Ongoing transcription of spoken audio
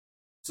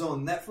So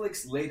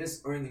Netflix's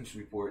latest earnings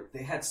report,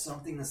 they had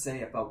something to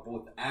say about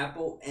both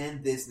Apple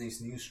and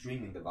Disney's new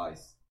streaming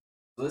device.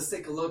 So let's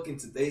take a look in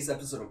today's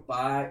episode of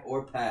Buy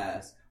or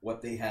Pass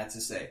what they had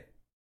to say.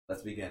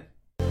 Let's begin.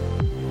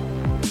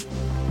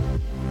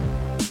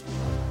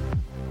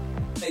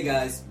 Hey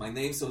guys, my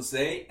name's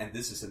Jose and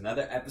this is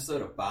another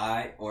episode of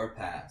Buy or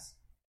Pass.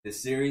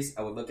 This series,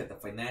 I would look at the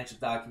financial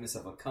documents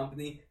of a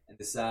company and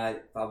decide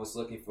if I was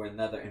looking for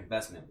another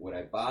investment. Would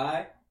I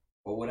buy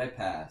or would I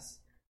pass?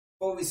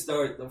 Before we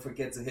start, don't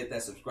forget to hit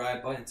that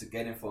subscribe button to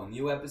get info on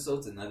new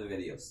episodes and other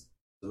videos.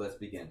 So let's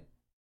begin.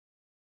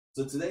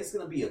 So today's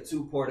going to be a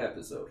two-part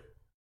episode.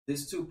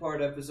 This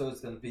two-part episode is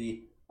going to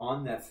be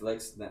on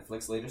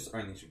Netflix latest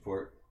earnings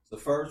report. So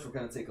first, we're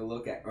going to take a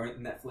look at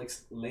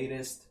Netflix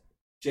latest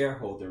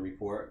shareholder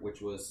report,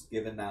 which was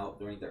given out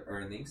during the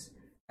earnings.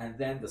 And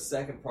then the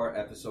second part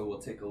episode,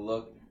 we'll take a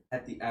look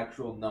at the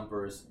actual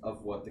numbers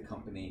of what the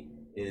company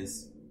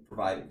is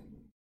providing.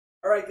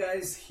 Alright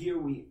guys, here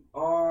we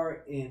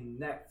are in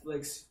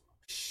Netflix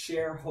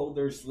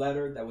shareholders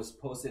letter that was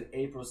posted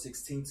April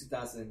 16,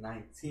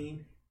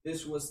 2019.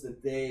 This was the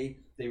day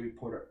they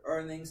reported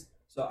earnings.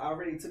 So I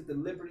already took the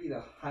liberty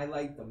to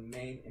highlight the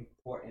main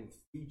important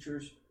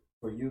features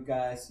for you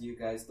guys. You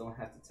guys don't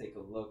have to take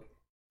a look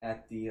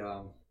at the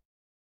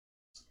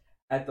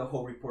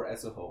whole report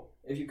as a whole.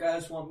 If you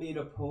guys want me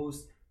to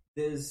post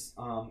this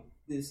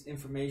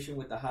information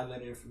with the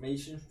highlighted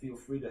information, feel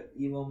free to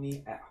email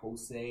me at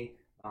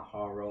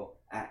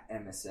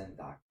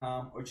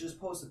josenaharo@msn.com or just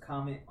post a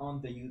comment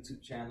on the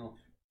YouTube channel.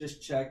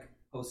 Just check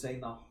Jose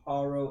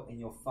Naharo and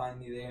you'll find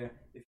me there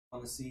if you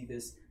want to see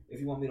this. If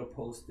you want me to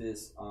post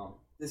this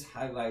this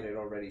highlighted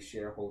already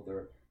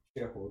shareholder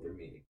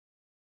meeting.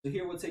 So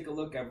here we'll take a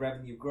look at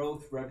revenue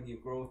growth. Revenue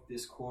growth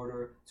this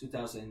quarter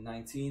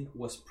 2019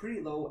 was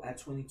pretty low at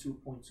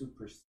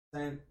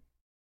 22.2%.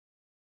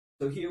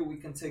 So here we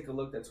can take a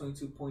look at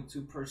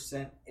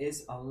 22.2%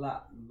 is a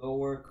lot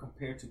lower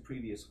compared to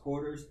previous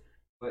quarters.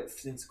 But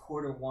since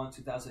quarter 1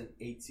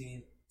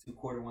 2018 to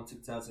quarter 1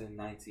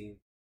 2019,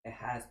 it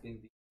has been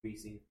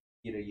decreasing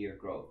year-to-year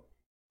growth.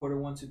 Quarter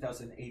 1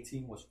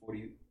 2018 was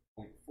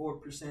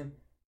 40.4%,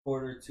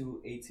 quarter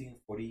 2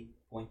 18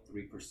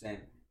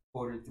 40.3%,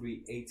 quarter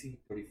 3 18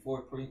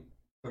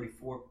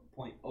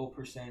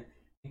 34.0%,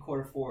 and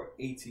quarter 4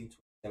 18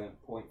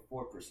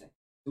 27.4%.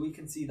 So we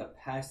can see the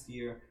past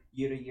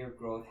year-to-year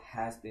growth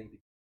has been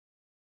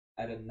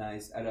at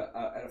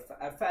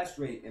a fast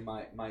rate in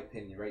my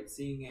opinion, right?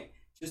 Seeing it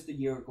just a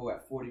year ago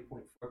at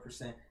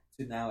 40.4%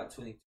 to now at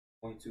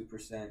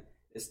 22.2%,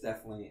 it's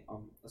definitely a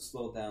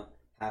slowdown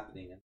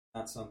happening, and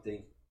not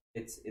something.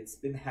 It's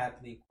been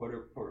happening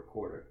quarter per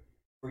quarter.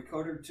 For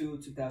quarter 2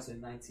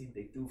 2019,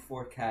 they do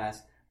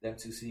forecast them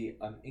to see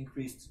an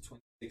increase to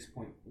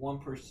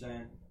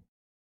 26.1%,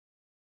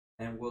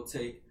 and we'll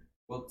take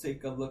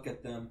a look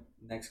at them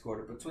next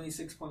quarter. But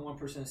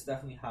 26.1% is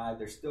definitely high.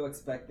 They're still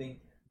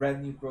expecting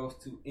revenue growth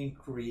to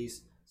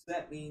increase. So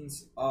that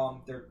means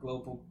their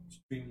global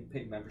streaming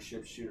paid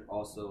membership should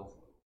also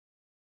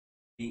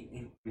be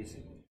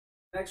increasing.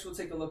 Next, we'll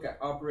take a look at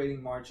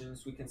operating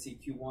margins. We can see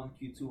Q1,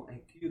 Q2,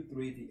 and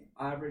Q3. The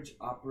average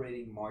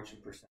operating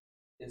margin percent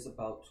is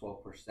about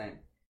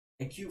 12%.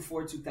 In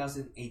Q4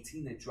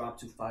 2018, it dropped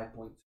to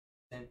 5.2%.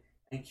 And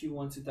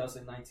Q1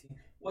 2019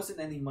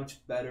 wasn't any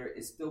much better.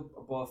 It's still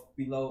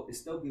below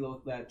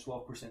that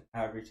 12%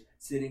 average,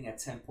 sitting at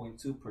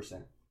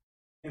 10.2%.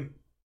 In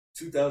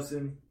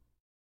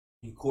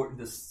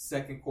the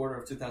second quarter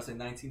of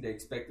 2019, they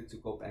expected to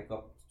go back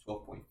up to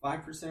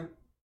 12.5%. So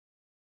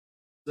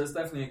that's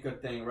definitely a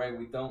good thing, right?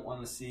 We don't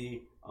want to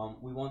see,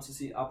 we want to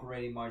see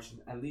operating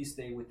margin at least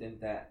stay within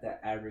that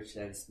average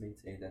that is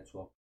maintained at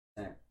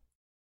 12%.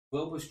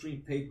 Global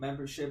stream paid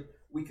membership,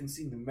 we can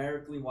see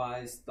numerically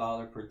wise,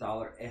 dollar per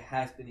dollar, it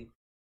has been increased.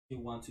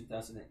 Q1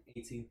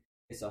 2018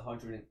 is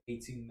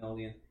 118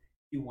 million.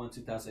 Q1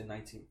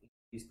 2019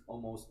 increased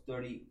almost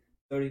 30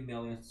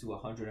 million to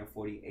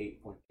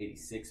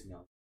 148.86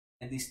 million.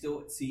 And they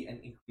still see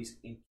an increase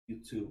in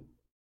Q2.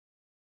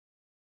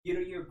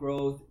 Year-to-year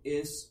growth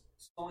is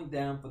slowing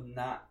down, but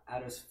not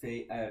at a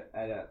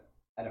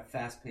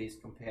fast pace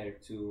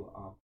compared to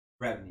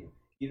revenue.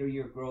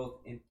 Year-to-year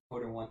growth in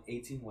quarter 1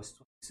 18 was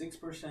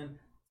 26%,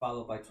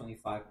 followed by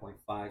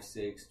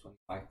 25.56,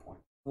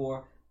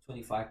 25.4,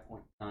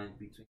 25.9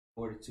 between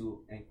quarter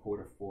 2 and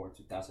quarter 4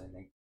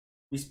 2008,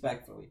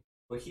 respectively.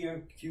 But here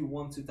in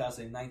Q1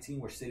 2019,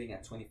 we're sitting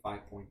at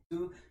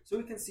 25.2. So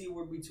we can see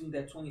we're between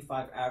that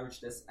 25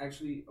 average. That's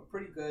actually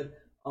pretty good.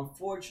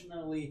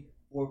 Unfortunately,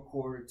 for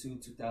quarter 2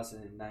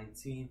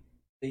 2019,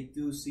 they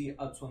do see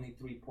a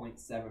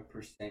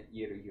 23.7%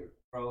 year-to-year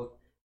growth.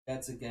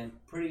 That's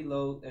again pretty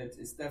low.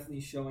 It's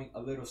definitely showing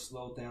a little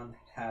slowdown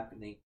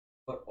happening.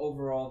 But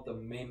overall, the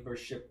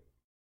membership,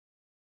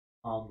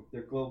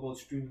 their global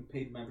streaming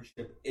paid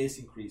membership is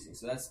increasing.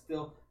 So that's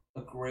still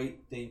a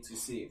great thing to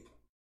see.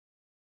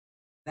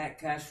 Net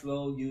cash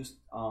flow used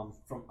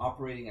from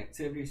operating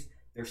activities,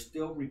 they're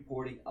still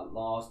reporting a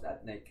loss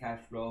at net cash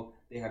flow.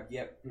 They have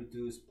yet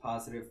produced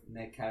positive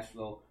net cash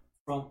flow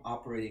from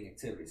operating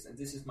activities. And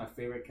this is my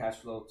favorite cash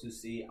flow to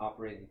see,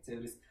 operating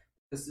activities,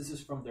 because this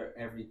is from their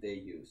everyday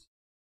use.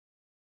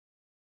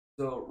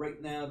 So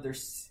right now,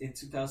 there's in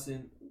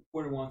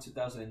quarter one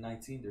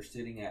 2019, they're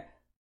sitting at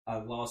a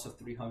loss of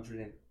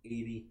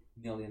 $380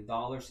 million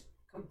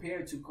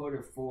compared to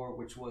quarter four,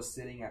 which was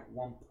sitting at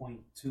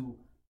 $1.2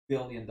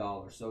 billion.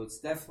 So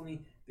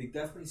they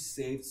definitely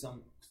saved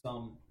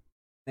some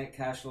net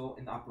cash flow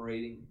in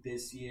operating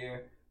this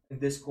year in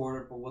this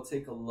quarter, but we'll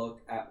take a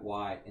look at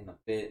why in a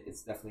bit.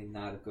 It's definitely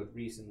not a good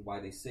reason why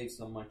they saved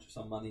some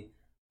money.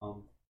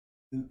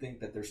 Do think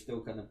that they're still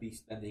gonna be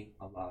spending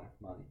a lot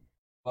of money.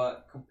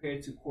 But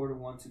compared to quarter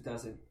one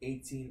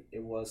 2018,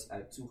 it was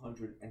at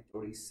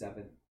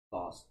 237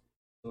 loss.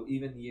 So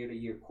even year to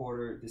year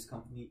quarter, this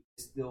company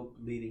is still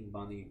bleeding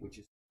money, which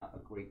is not a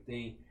great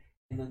thing.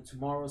 And then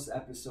tomorrow's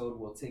episode,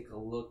 we'll take a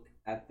look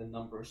at the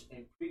numbers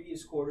in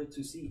previous quarter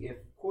to see if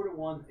quarter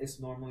one is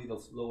normally the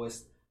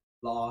lowest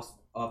loss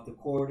of the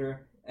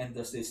quarter, and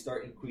does they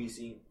start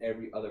increasing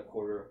every other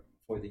quarter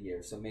for the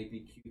year. So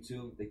maybe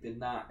Q2, they did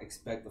not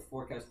expect the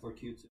forecast for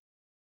Q2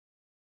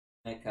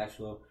 net cash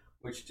flow,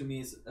 which to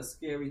me is a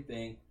scary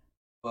thing,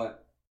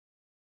 but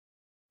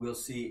we'll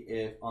see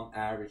if on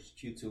average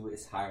Q2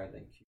 is higher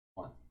than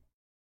Q1.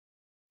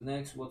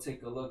 Next, we'll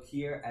take a look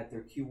here at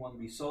their Q1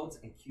 results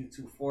and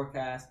Q2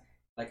 forecast.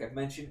 Like I've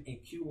mentioned, in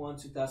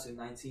Q1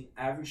 2019,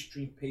 average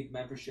stream paid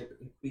membership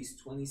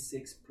increased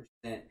 26%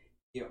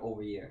 year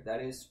over year.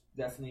 That is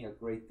definitely a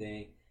great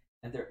thing.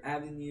 And their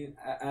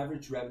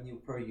average revenue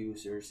per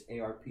users,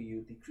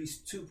 ARPU,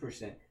 decreased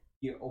 2%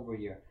 year over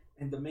year.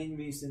 And the main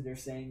reason they're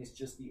saying is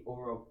just the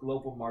overall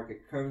global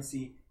market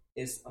currency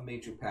is a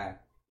major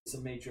impact. It's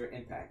a major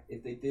impact.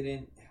 If they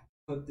didn't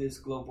put this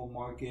global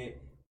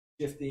market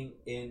shifting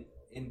in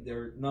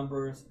their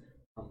numbers,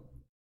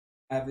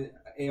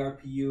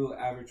 ARPU,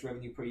 average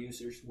revenue per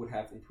users, would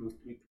have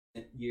improved 3%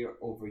 year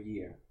over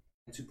year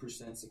and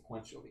 2%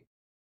 sequentially.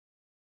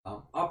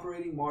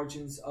 Operating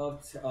margins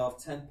of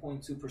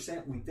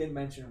 10.2%. We did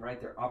mention, right,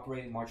 their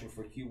operating margin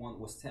for Q1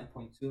 was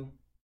 10.2%,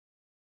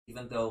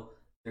 even though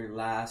their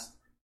last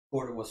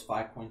quarter was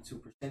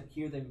 5.2%.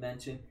 Here they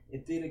mentioned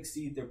it did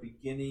exceed their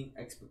beginning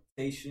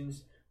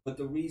expectations, but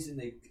the reason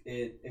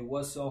it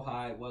was so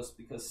high was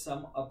because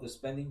some of the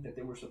spending that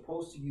they were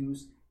supposed to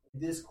use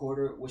this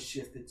quarter was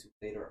shifted to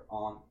later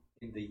on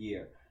in the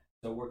year.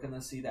 So we're going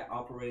to see that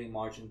operating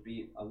margin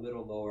be a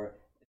little lower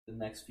in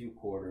the next few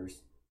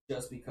quarters,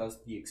 just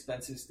because the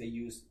expenses they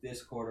used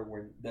this quarter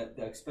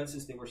the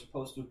expenses they were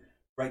supposed to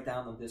write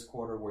down on this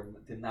quarter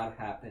did not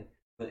happen,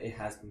 but it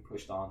has been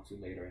pushed on to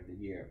later in the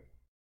year.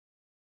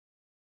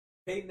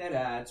 Paid net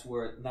ads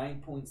were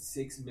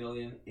 9.6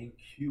 million in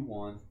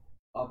Q1,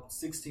 up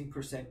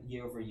 16%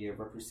 year over year,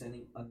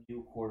 representing a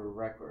new quarter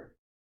record.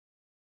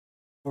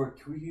 For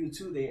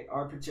Q2, they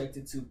are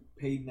projected to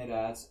paid net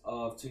ads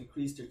to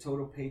increase their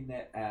total paid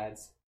net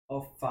ads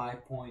of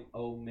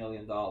 $5.0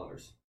 million.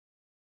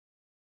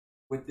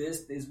 With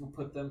this will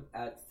put them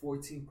at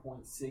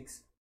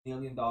 $14.6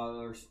 million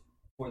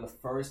for the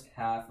first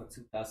half of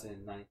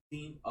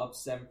 2019, up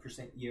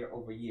 7% year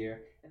over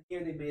year. And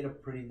here they made a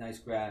pretty nice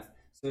graph.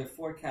 So if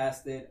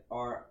forecasted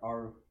are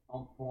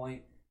on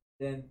point,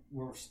 then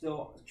we're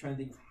still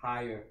trending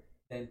higher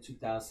than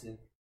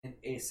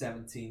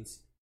 2017's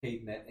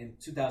paid net and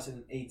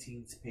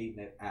 2018's paid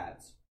net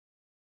ads.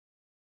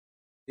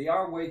 They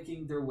are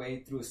working their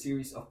way through a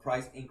series of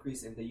price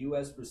increase in the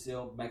US,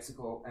 Brazil,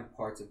 Mexico, and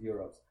parts of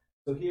Europe.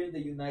 So here in the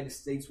United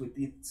States, we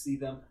did see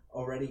them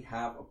already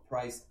have a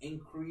price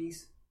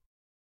increase.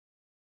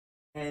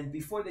 And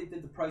before they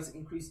did the price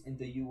increase in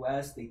the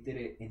US, they did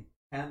it in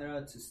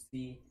Canada to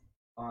see,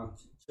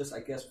 just I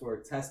guess for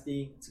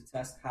testing, to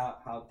test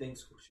how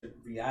things should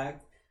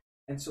react.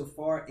 And so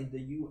far in the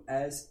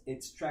US,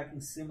 it's tracking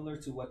similar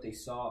to what they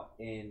saw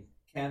in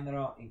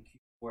Canada in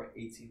Q4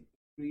 18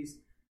 increase.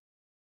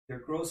 Their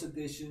gross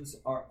additions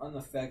are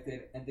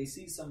unaffected, and they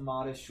see some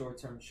modest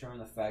short-term churn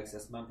effects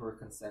as member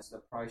consents to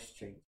the price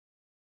change.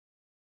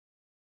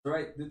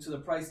 Right, due to the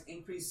price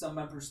increase, some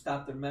members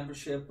stop their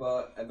membership,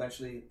 but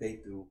eventually they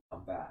do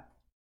come back.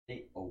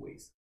 They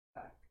always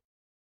come back.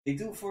 They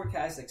do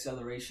forecast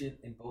acceleration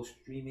in both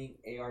streaming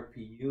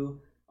ARPU.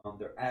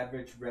 Their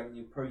average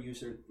revenue per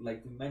user,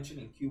 like we mentioned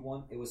in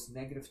Q1, it was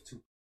negative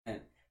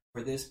 2%.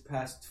 For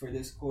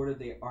this quarter,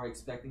 they are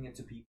expecting it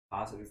to be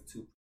positive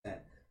 2%.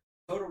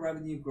 Total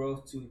revenue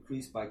growth to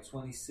increase by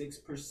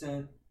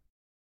 26%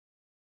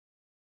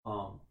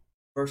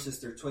 versus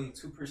their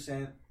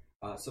 22%.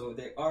 So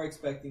they are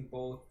expecting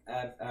both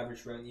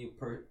average revenue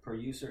per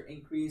user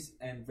increase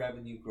and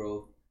revenue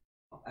growth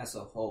as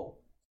a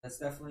whole. That's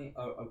definitely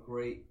a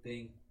great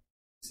thing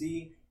to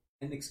see.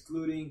 And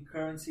excluding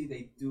currency,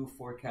 they do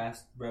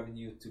forecast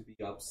revenue to be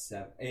up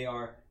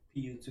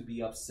ARPU to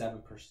be up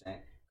 7%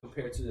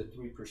 compared to the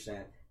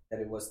 3% that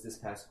it was this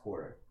past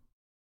quarter.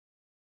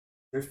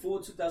 Their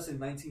full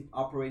 2019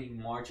 operating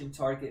margin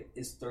target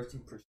is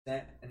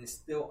 13% and is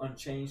still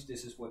unchanged.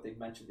 This is what they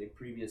mentioned in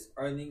previous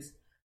earnings,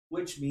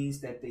 which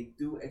means that they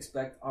do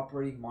expect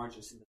operating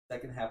margins in the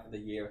second half of the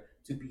year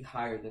to be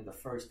higher than the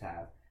first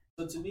half.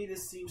 So to me,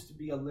 this seems to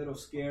be a little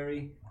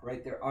scary,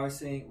 right? They are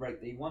saying,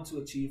 right, they want to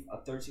achieve a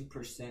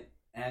 13%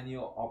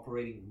 annual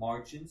operating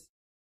margins.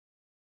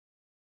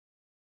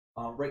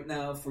 Right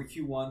now, for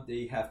Q1,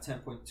 they have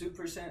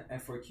 10.2%,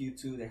 and for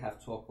Q2, they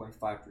have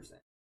 12.5%.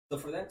 So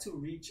for that to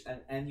reach an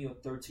annual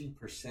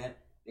 13%,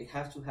 they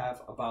have to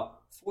have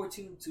about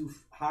 14 to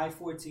high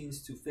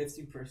 14s to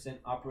 15%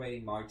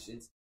 operating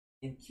margins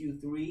in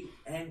Q3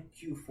 and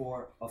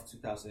Q4 of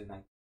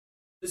 2019.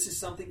 This is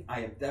something I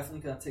am definitely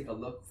going to take a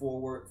look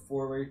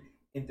forward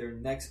in their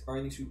next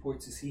earnings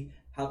report to see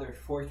how their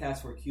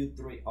forecasts for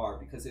Q3 are.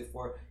 Because if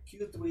for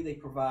Q3 they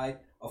provide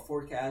a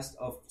forecast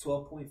of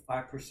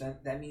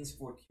 12.5%, that means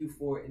for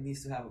Q4 it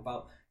needs to have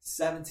about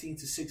 17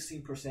 to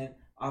 16%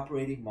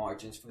 operating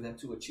margins for them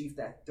to achieve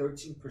that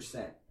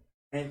 13%.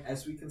 And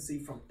as we can see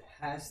from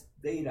past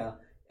data,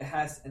 it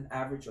has an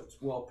average of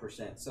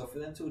 12%. So for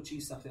them to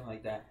achieve something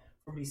like that,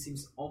 for me,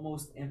 seems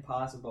almost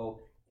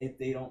impossible if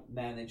they don't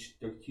manage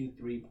their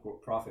Q3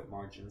 profit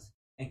margins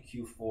and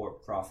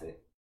Q4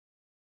 profit.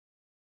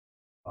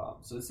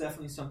 So it's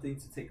definitely something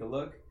to take a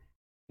look.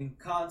 In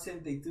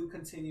content, they do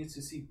continue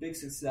to see big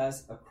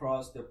success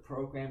across their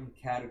programming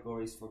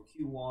categories for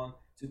Q1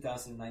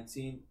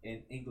 2019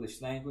 in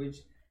English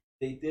language.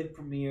 They did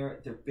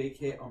premiere their big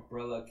hit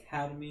Umbrella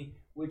Academy,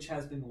 which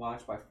has been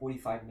watched by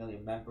 45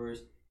 million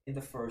members in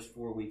the first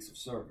 4 weeks of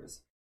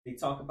service. They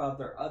talk about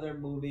their other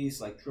movies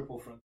like Triple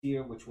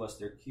Frontier, which was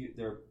their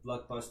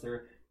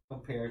blockbuster,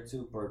 compared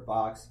to Bird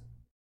Box,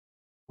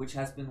 which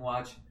has been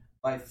watched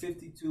by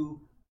 52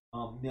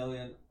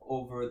 million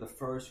over the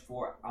first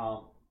 4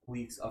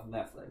 weeks of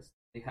Netflix.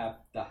 They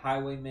have The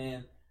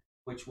Highwayman,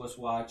 which was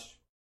watched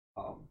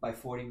by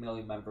 40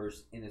 million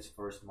members in its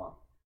first month.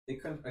 They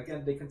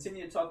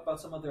continue to talk about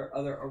some of their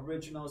other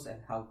originals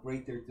and how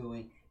great they're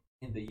doing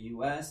in the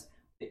US.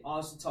 They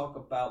also talk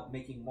about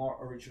making more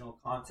original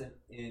content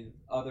in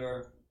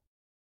other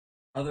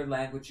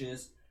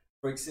languages.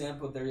 For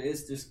example, there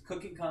is this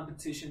cooking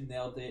competition,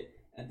 Nailed It,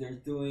 and they're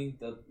doing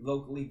the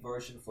locally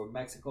version for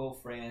Mexico,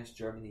 France,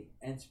 Germany,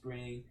 and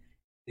Spain.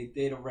 They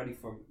did already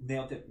for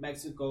Nailed It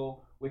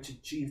Mexico, which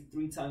achieved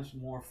 3 times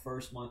more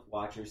first month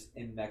watchers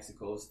in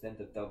Mexico than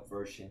the dub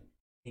version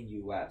in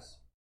US.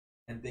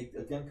 And they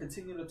again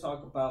continue to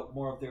talk about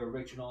more of their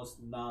originals,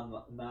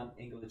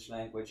 non-English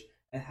language,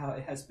 and how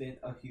it has been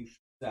a huge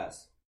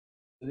success.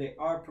 So they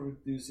are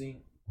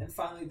producing, and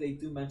finally they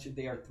do mention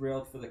they are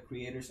thrilled for the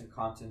creators and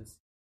contents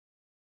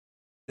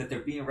that they're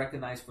being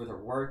recognized for their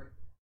work.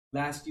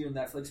 Last year,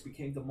 Netflix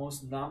became the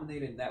most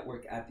nominated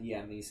network at the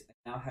Emmys and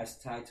now has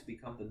tied to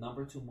become the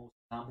number 2 most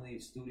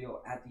nominated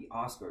studio at the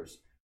Oscars.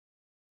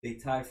 They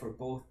tied for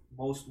both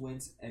most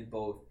wins in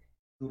both,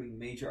 including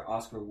major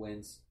Oscar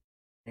wins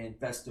in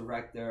Best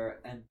Director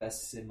and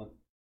Best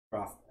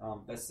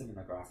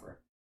Cinematographer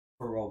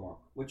for Roma,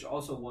 which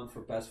also won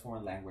for Best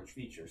Foreign Language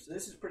Feature. So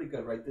this is pretty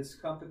good, right? This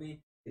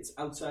company, it's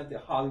outside the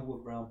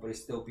Hollywood realm, but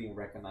it's still being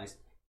recognized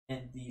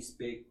in these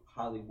big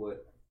Hollywood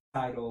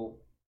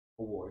title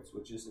awards,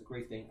 which is a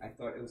great thing. I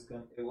thought it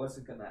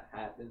wasn't gonna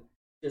happen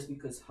just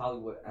because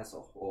Hollywood as a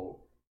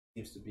whole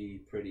seems to be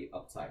pretty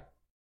uptight.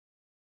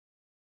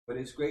 But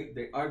it's great.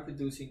 They are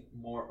producing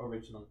more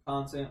original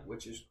content,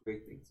 which is a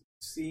great thing to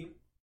see.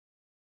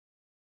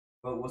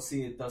 But we'll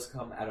see, it does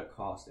come at a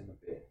cost in a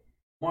bit.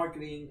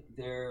 Marketing,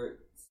 their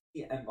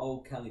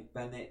CMO Kelly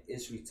Bennett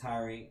is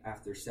retiring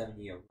after a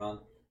 7-year run.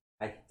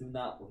 I do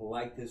not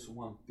like this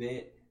one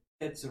bit.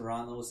 Ted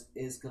Sarandos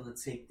is gonna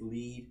take the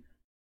lead.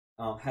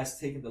 Has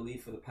taken the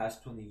lead for the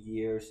past 20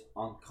 years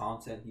on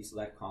content. He's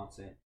led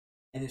content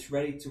and is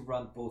ready to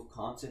run both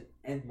content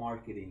and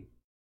marketing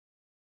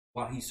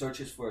while he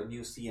searches for a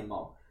new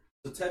CMO.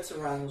 So Ted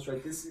Sarandos,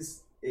 right?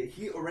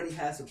 He already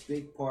has a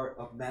big part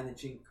of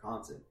managing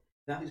content.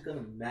 Now he's going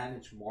to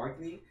manage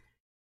marketing.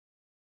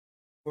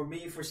 For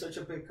me, for such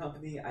a big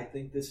company, I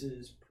think this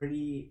is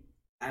pretty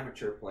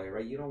amateur play,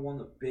 right? You don't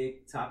want a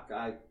big top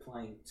guy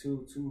playing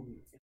two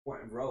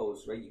important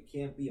roles, right? You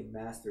can't be a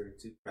master in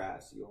 2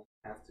 crafts. You only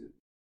have to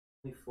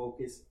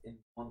focus in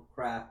one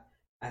craft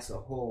as a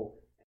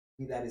whole.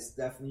 And that is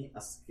definitely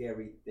a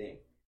scary thing.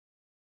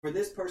 For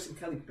this person,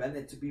 Kelly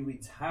Bennett, to be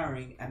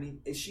retiring, I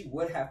mean, she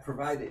would have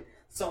provided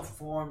some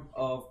form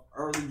of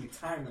early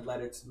retirement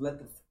letter to let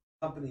the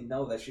company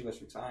know that she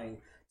was retiring,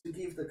 to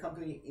give the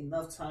company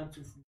enough time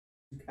to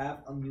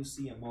have a new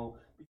CMO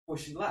before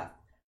she left.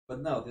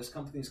 But no, this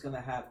company is going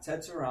to have Ted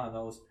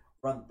Sarandos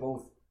run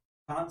both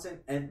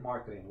content and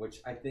marketing,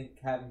 which I think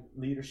having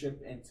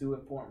leadership in 2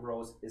 important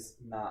roles is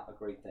not a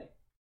great thing.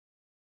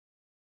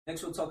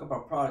 Next, we'll talk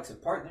about products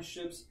and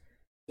partnerships.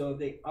 So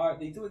they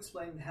do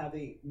explain how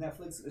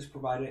Netflix is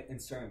provided in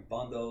certain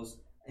bundles,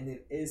 and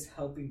it is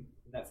helping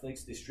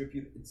Netflix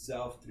distribute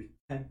itself through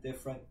 10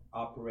 different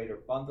operator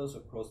bundles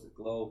across the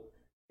globe.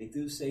 They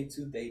do say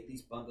to date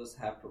these bundles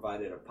have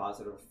provided a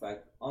positive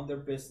effect on their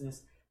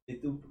business. They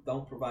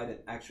don't provide an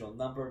actual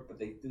number, but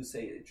they do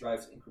say it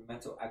drives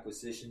incremental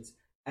acquisitions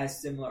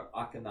as similar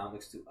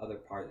economics to other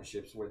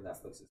partnerships where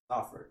Netflix is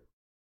offered.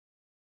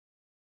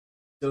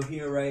 So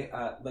here, right,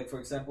 like for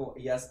example,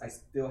 yes, I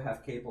still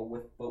have cable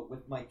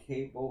with my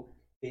cable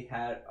they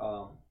had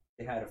a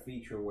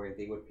feature where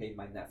they would pay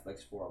my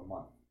Netflix for a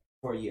month,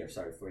 for a year,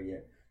 sorry, for a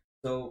year.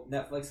 So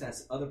Netflix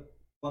has other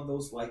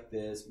bundles like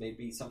this,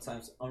 maybe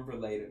sometimes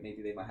unrelated.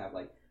 Maybe they might have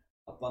like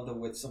a bundle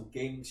with some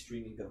gaming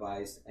streaming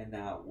device, and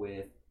now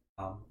with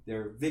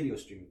their video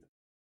streaming.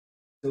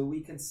 So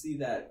we can see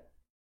that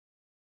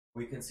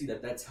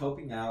that's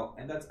helping out,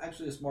 and that's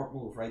actually a smart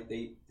move, right?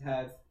 They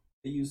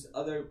use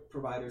other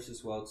providers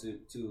as well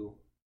to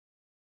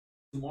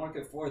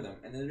market for them,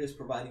 and it is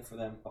providing for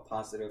them a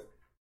positive,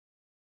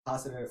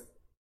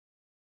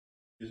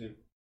 excuse me,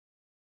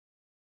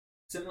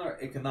 similar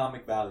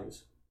economic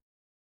values.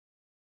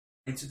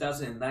 In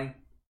 2009,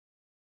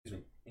 excuse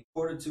me, in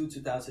quarter two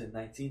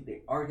 2019,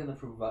 they are going to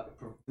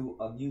do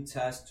a new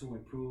test to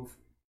improve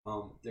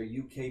their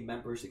UK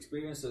members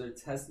experience. So they're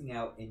testing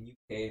out in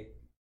UK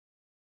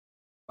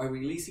are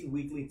releasing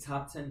weekly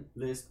top 10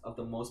 list of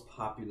the most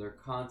popular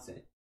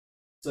content.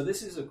 So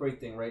this is a great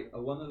thing, right?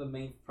 One of the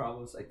main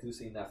problems I do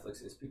see in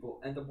Netflix is people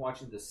end up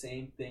watching the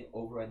same thing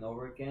over and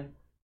over again,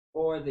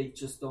 or they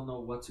just don't know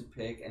what to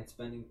pick and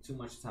spending too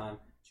much time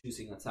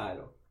choosing a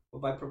title.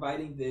 But by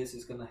providing this,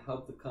 it's going to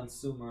help the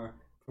consumer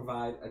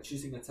provide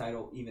choosing a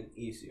title even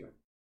easier.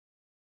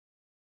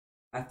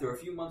 After a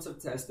few months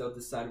of tests, they'll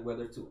decide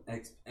whether to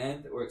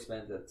end or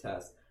expand the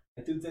test.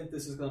 I do think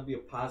this is going to be a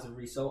positive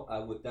result. I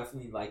would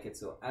definitely like it.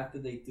 So after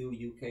they do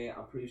UK,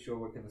 I'm pretty sure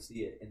we're going to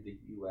see it in the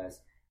US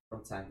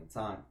from time to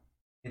time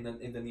in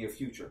the near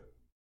future.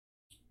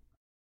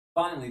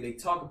 Finally, they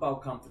talk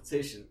about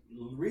competition.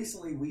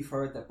 Recently, we've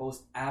heard that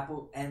both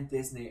Apple and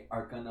Disney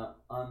are going to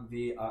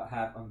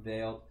have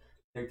unveiled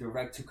their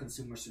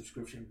direct-to-consumer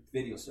subscription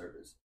video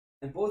service.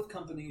 And both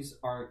companies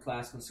are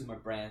class consumer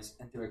brands,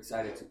 and they're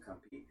excited to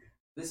compete.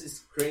 This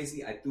is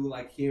crazy. I do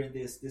like hearing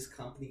this. This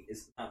company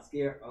is not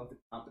scared of the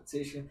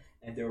competition,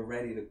 and they're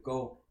ready to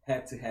go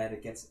head-to-head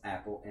against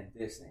Apple and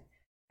Disney.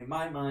 In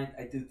my mind,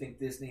 I do think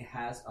Disney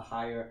has a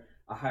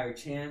higher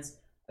chance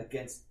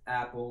against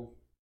Apple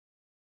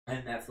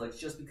and Netflix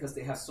just because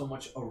they have so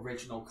much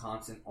original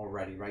content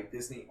already, right?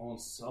 Disney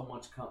owns so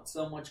much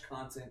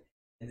content,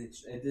 and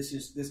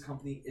this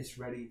company is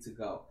ready to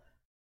go.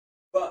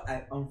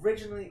 But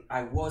originally,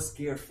 I was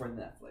scared for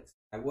Netflix.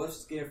 I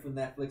was scared for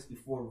Netflix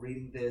before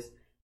reading this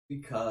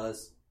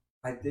because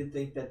I did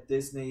think that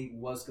Disney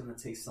was going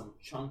to take some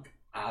chunk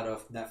out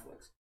of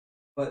Netflix.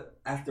 But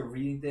after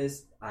reading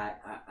this,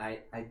 I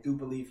do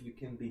believe you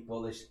can be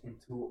bullish in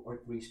 2 or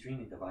 3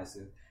 streaming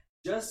devices.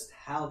 Just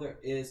how there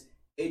is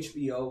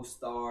HBO,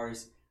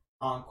 Stars,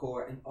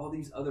 Encore, and all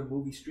these other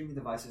movie streaming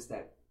devices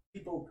that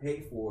people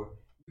pay for,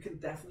 you can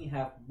definitely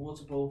have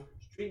multiple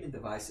streaming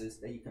devices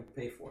that you can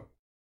pay for.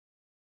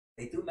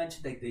 They do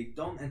mention that they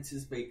don't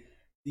anticipate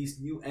these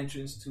new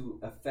entrants to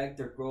affect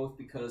their growth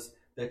because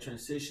the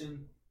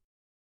transition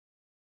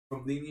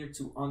from linear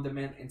to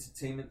on-demand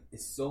entertainment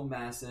is so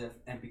massive,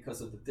 and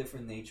because of the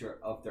different nature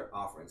of their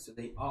offerings. So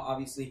they are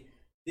obviously,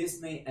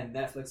 Disney and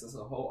Netflix as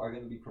a whole are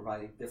going to be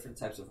providing different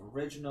types of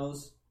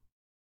originals.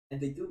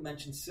 And they do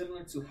mention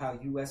similar to how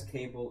US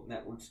cable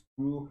networks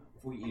grew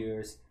for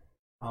years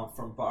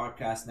from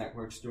broadcast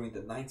networks during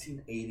the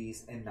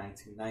 1980s and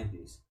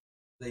 1990s.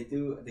 They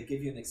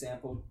give you an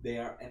example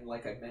there, and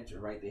like I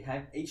mentioned, right, they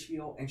have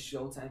HBO and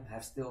Showtime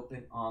have still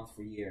been on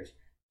for years.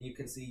 You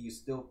can see you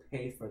still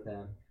pay for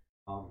them.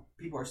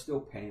 People are still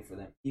paying for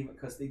them, even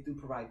because they do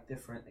provide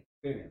different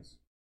experience.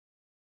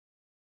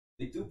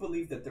 They do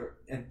believe that they're,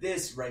 and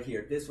this right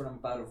here, this what I'm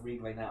about to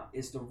read right now,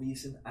 is the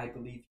reason I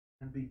believe you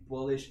can be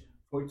bullish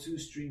for 2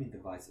 streaming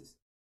devices.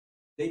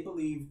 They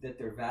believe that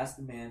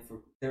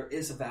there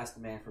is a vast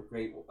demand for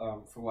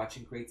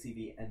watching great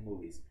TV and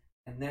movies,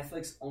 and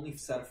Netflix only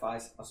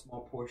satisfies a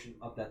small portion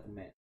of that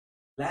demand.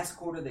 Last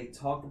quarter, they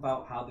talked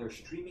about how their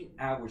streaming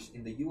hours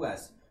in the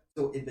US,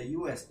 so in the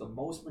US, the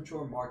most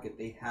mature market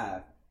they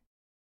have,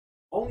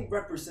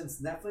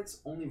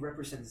 Netflix only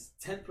represents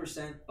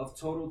 10% of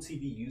total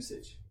TV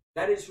usage.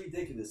 That is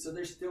ridiculous. So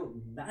there's still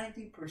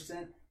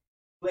 90%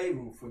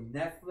 playroom for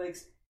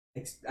Netflix,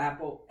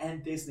 Apple,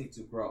 and Disney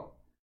to grow.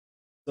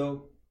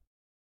 So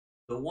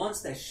the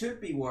ones that should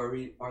be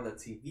worried are the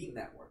TV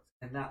networks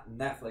and not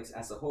Netflix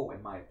as a whole,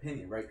 in my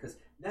opinion, right? Because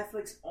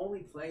Netflix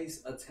only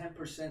plays a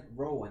 10%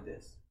 role in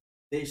this.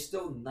 There's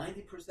still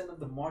 90% of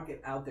the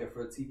market out there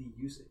for TV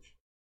usage.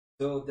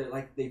 So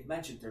like they've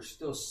mentioned, there's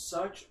still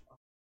such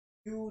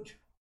a huge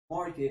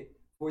market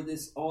for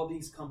all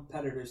these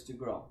competitors to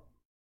grow.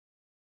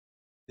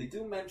 They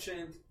do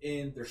mention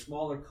in their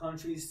smaller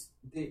countries,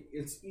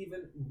 it's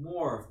even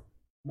more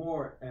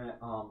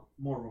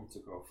room to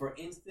grow. For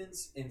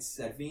instance, in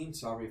Slovenia,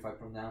 sorry if I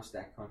pronounced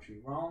that country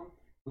wrong,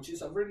 which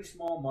is a really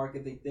small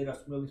market, they did a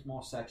really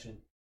small section.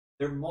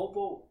 Their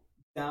mobile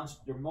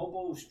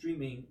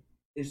streaming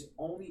is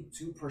only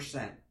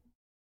 2%.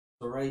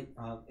 So right,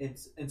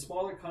 in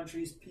smaller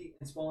countries,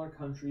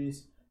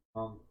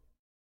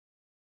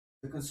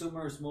 the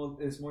consumer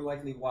is more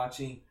likely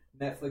watching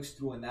Netflix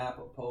through an app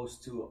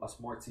opposed to a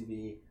smart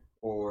TV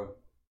or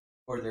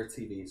their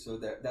TV. So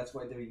that's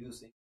why they're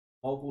using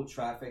mobile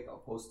traffic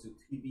opposed to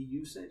TV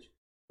usage.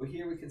 But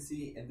here we can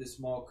see in this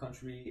small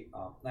country,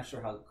 not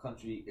sure how the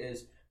country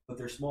is, but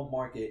their small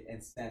market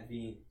in San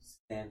Vine,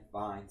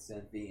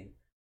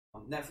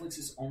 Netflix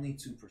is only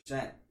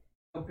 2%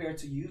 compared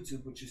to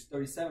YouTube, which is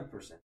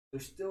 37%.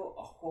 There's still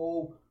a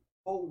whole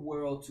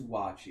world to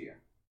watch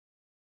here.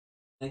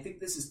 And I think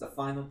this is the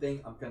final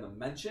thing I'm going to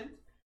mention,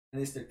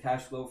 and it's their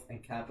cash flow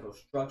and capital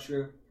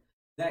structure.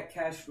 Net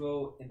cash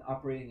flow in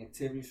operating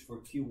activities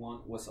for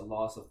Q1 was a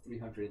loss of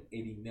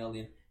 380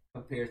 million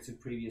compared to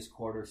previous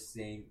quarter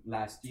same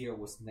last year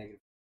was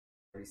negative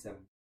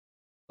 37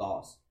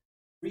 loss.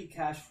 Free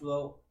cash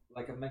flow,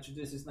 like I mentioned,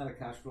 this is not a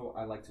cash flow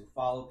I like to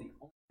follow. The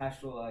only cash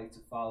flow I like to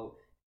follow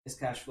is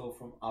cash flow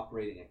from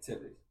operating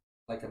activities.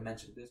 Like I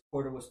mentioned, this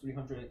quarter was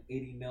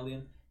 380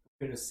 million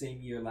compared to the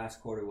same year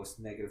last quarter was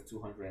negative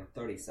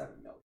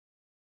 237 million.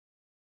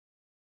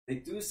 They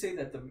do say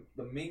that the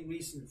main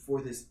reason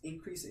for this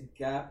increase in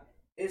gap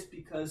is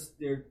because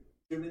they're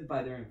driven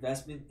by their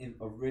investment in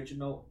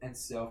original and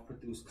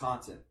self-produced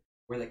content,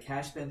 where the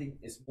cash spending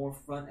is more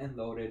front-end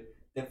loaded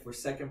than for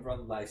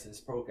second-run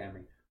license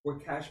programming, where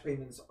cash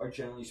payments are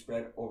generally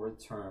spread over the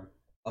term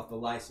of the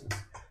license.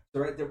 So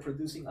right, they're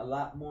producing a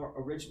lot more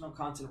original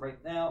content right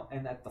now,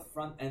 and at the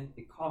front end,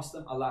 it costs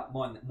them a lot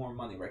more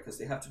money, right? Because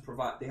they have to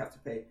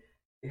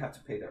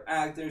pay their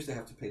actors, they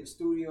have to pay the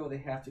studio, they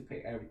have to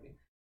pay everything.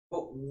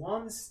 But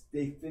once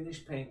they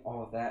finish paying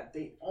all of that,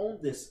 they own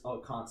this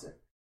content,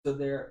 so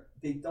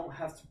they don't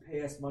have to pay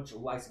as much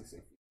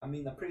licensing fee. I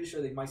mean, I'm pretty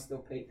sure they might still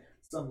pay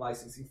some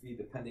licensing fee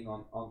depending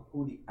on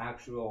who the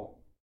actual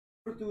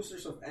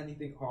producers of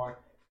anything are.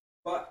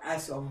 But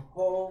as a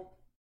whole,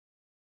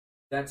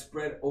 that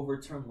spread over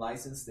term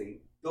license,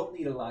 they don't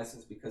need a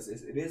license because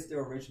it is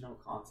their original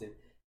content,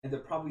 and they're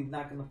probably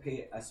not going to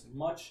pay as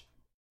much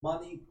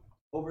money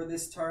over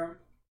this term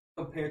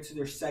compared to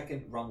their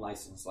second run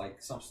license,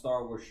 like some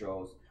Star Wars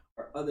shows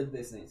or other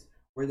Disney's,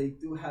 where they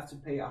do have to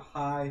pay a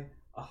high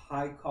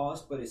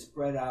cost, but it's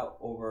spread out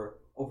over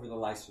the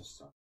license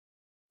term.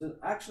 So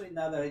actually,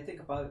 now that I think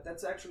about it,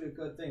 that's actually a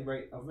good thing,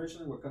 right?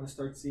 Originally, we're going to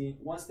start seeing,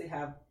 once they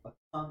have a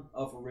ton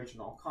of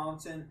original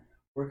content,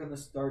 we're going to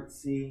start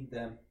seeing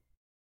them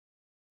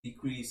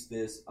decrease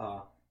this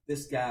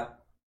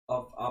gap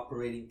of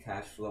operating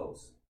cash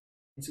flows.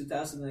 In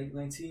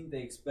 2019,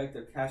 they expect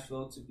their cash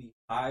flow to be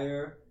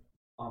higher,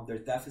 their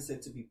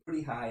deficit to be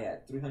pretty high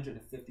at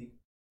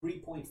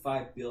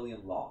 353.5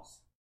 billion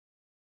loss,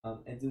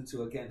 and due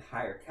to again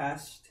higher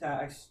cash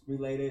tax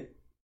related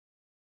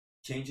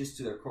changes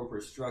to their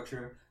corporate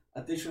structure,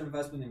 additional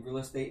investment in real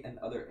estate and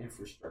other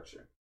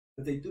infrastructure.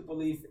 But they do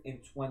believe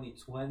in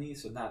 2020,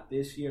 so not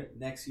this year,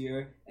 next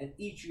year, and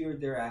each year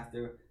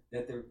thereafter,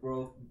 that their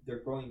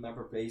growing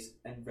member base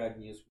and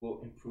revenues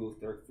will improve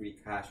their free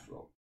cash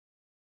flow.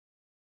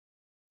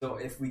 So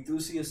if we do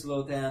see a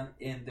slowdown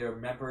in their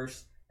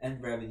members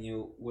and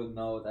revenue, we'll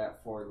know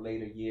that for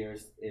later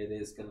years it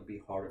is going to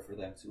be harder for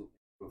them to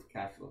improve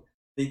cash flow.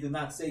 They do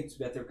not say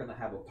that they're going to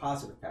have a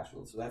positive cash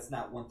flow, so that's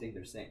not one thing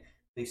they're saying.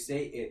 They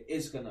say it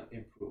is going to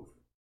improve.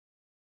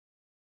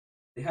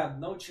 They have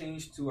no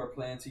change to our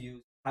plan to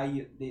use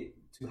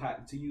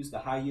to use the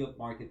high yield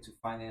market to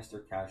finance their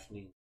cash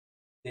needs.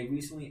 They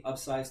recently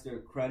upsized their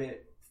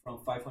credit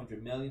from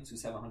 500 million to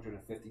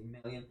 750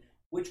 million,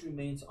 which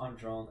remains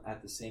undrawn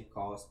at the same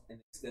cost, and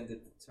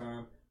extended the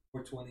term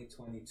for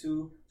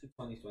 2022 to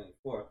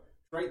 2024.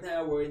 Right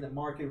now, we're in the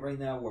market right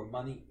now where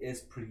money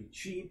is pretty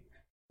cheap,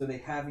 so they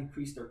have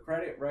increased their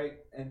credit, right?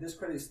 And this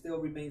credit still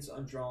remains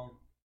undrawn,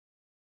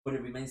 but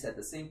it remains at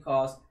the same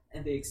cost,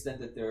 and they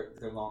extended their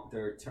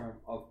term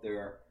of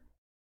their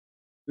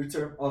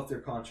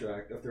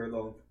contract of their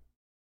loan.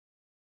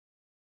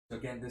 So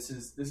again, this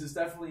is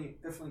definitely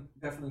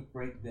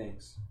great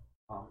things.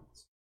 All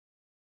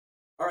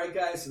right,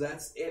 guys, so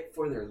that's it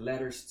for their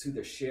letters to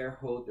the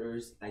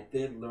shareholders. I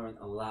did learn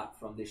a lot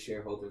from the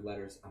shareholder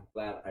letters. I'm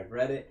glad I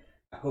read it.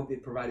 I hope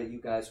it provided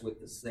you guys with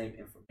the same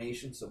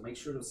information. So make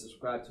sure to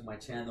subscribe to my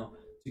channel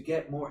to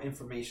get more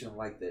information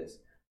like this.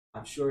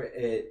 I'm sure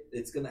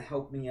it's going to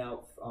help me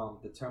out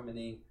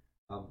determining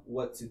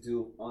what to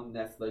do on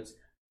Netflix.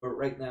 But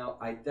right now,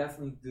 it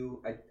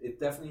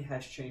definitely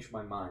has changed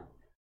my mind.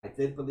 I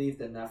did believe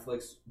that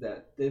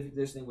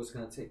Disney was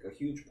going to take a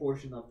huge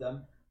portion of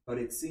them, but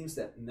it seems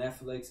that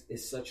Netflix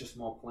is such a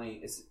small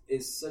plane. It's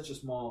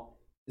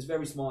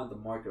very small in the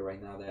market right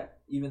now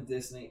that even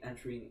Disney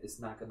entering is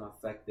not going to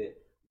affect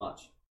it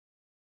much.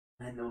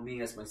 I know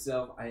me as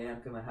myself, I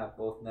am going to have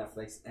both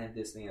Netflix and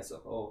Disney as a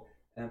whole,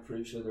 and I'm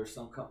pretty sure there's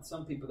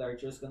some people that are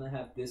just going to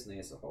have Disney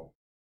as a whole,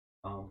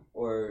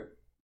 or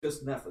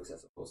just Netflix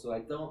as a whole. So I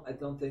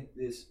don't think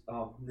this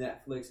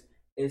Netflix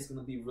is going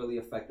to be really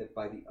affected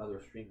by the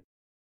other streaming.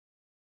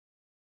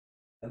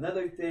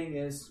 Another thing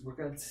is we're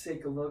going to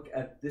take a look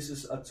at, this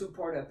is a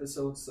two-part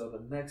episode, so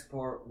the next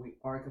part we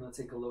are going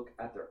to take a look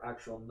at their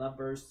actual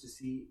numbers to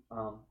see,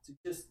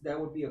 that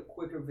would be a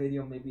quicker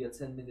video, maybe a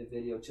 10-minute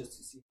video, just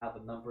to see how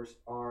the numbers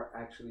are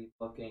actually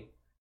looking.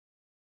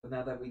 But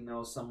now that we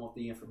know some of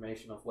the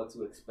information of what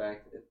to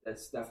expect,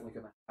 that's definitely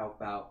going to help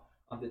out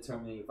on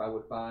determining if I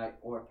would buy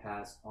or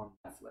pass on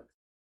Netflix.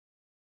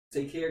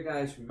 Take care,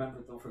 guys.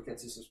 Remember, don't forget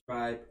to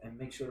subscribe and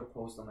make sure to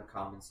post on the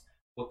comments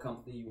what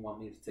company you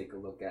want me to take a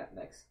look at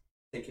next.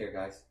 Take care,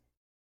 guys.